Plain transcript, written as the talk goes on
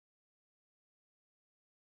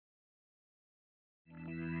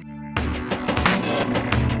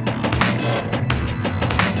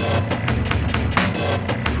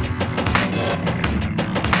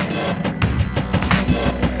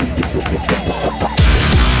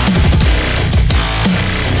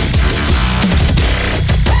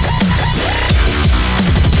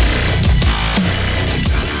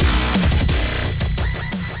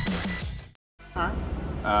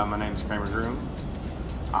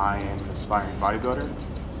I am an aspiring bodybuilder.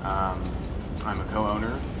 I'm a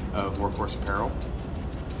co-owner of WorkHorse Apparel.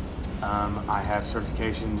 I have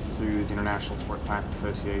certifications through the International Sports Science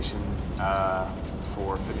Association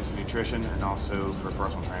for fitness and nutrition, and also for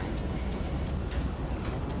personal training.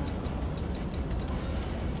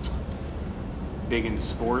 Big into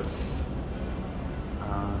sports.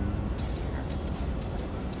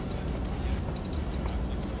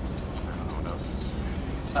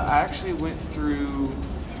 I actually went through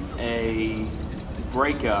a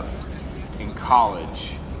breakup in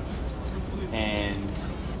college and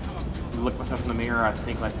looked myself in the mirror, I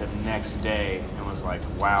think like the next day, and was like,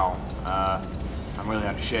 wow, I'm really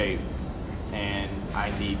out of shape and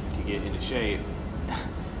I need to get into shape.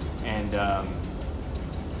 And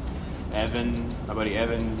my buddy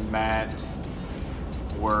Evan, Matt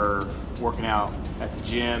were working out at the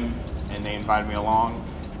gym and they invited me along.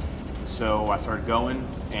 So I started going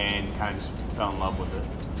and kind of just fell in love with it.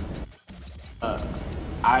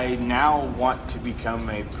 I now want to become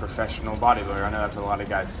a professional bodybuilder. I know that's what a lot of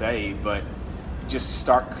guys say, but just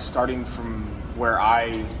starting from where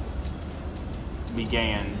I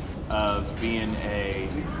began, of being a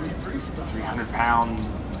 300-pound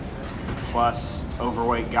plus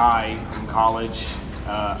overweight guy in college,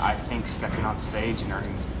 I think stepping on stage and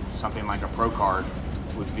earning something like a pro card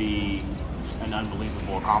would be an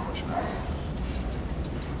unbelievable accomplishment.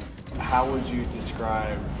 How would you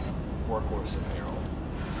describe WorkHorse Apparel?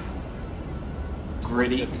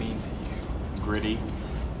 Gritty. What does it mean to you? Gritty.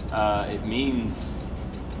 It means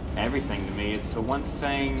everything to me. It's the one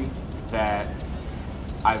thing that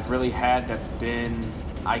I've really had that's been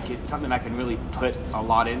something I can really put a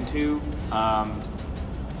lot into,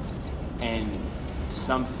 and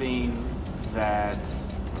something that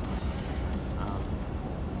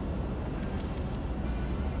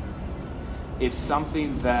it's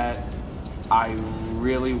something that I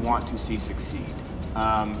really want to see succeed.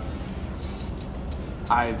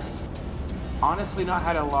 I've honestly not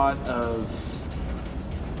had a lot of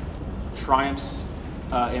triumphs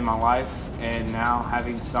in my life, and now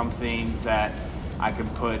having something that I can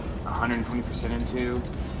put 120% into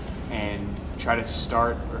and try to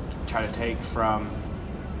take from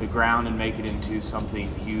the ground and make it into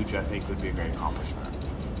something huge, I think would be a great accomplishment.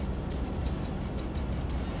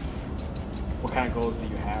 What kind of goals do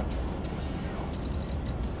you have?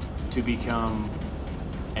 To become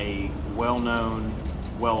a well-known,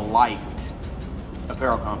 well-liked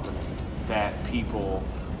apparel company that people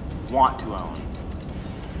want to own.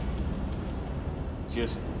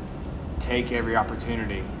 Just take every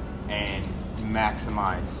opportunity and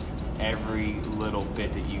maximize every little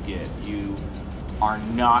bit that you get. You are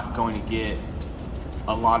not going to get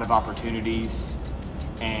a lot of opportunities,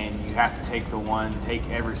 and you have to take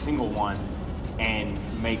every single one and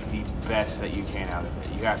make the best that you can out of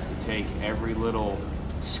it. You have to take every little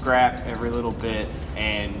scrap, every little bit,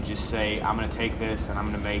 and just say, I'm going to take this and I'm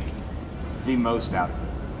going to make the most out of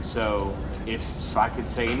it. So if I could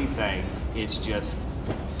say anything, it's just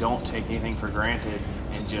don't take anything for granted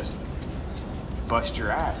and just bust your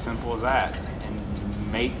ass. Simple as that. And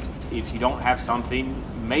if you don't have something,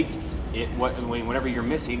 make it. Whatever you're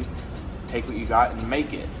missing, take what you got and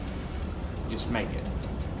make it. Just make it.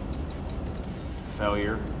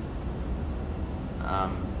 Failure.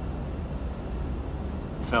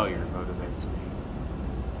 Failure motivates me.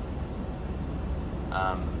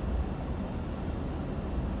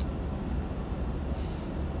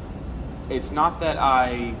 It's not that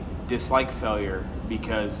I dislike failure,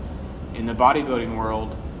 because in the bodybuilding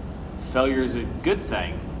world, failure is a good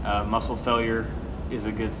thing. Muscle failure is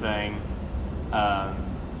a good thing.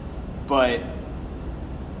 But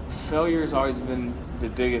failure has always been the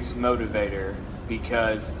biggest motivator,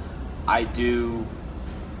 because I do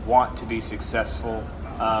want to be successful.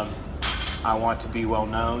 I want to be well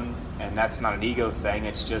known, and that's not an ego thing.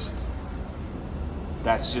 That's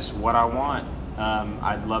just what I want.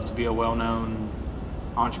 I'd love to be a well-known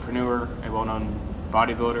entrepreneur, a well-known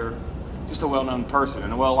bodybuilder, just a well-known person,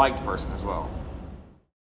 and a well-liked person as well.